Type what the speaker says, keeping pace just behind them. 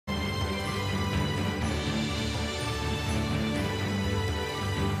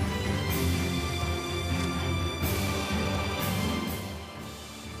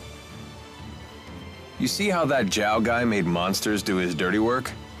You see how that Zhao guy made monsters do his dirty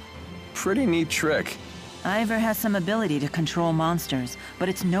work? Pretty neat trick. Ivor has some ability to control monsters, but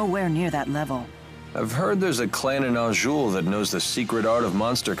it's nowhere near that level. I've heard there's a clan in Anjou that knows the secret art of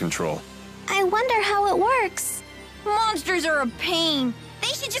monster control. I wonder how it works. Monsters are a pain. They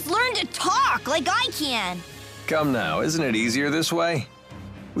should just learn to talk like I can. Come now, isn't it easier this way?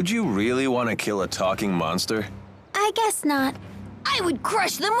 Would you really want to kill a talking monster? I guess not. I would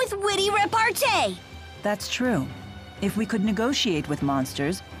crush them with witty repartee. That's true. If we could negotiate with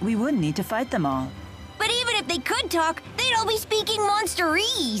monsters, we wouldn't need to fight them all. But even if they could talk, they'd all be speaking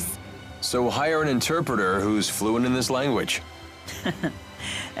monsterese. So hire an interpreter who's fluent in this language.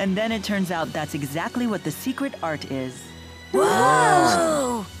 And then it turns out that's exactly what the secret art is. Whoa!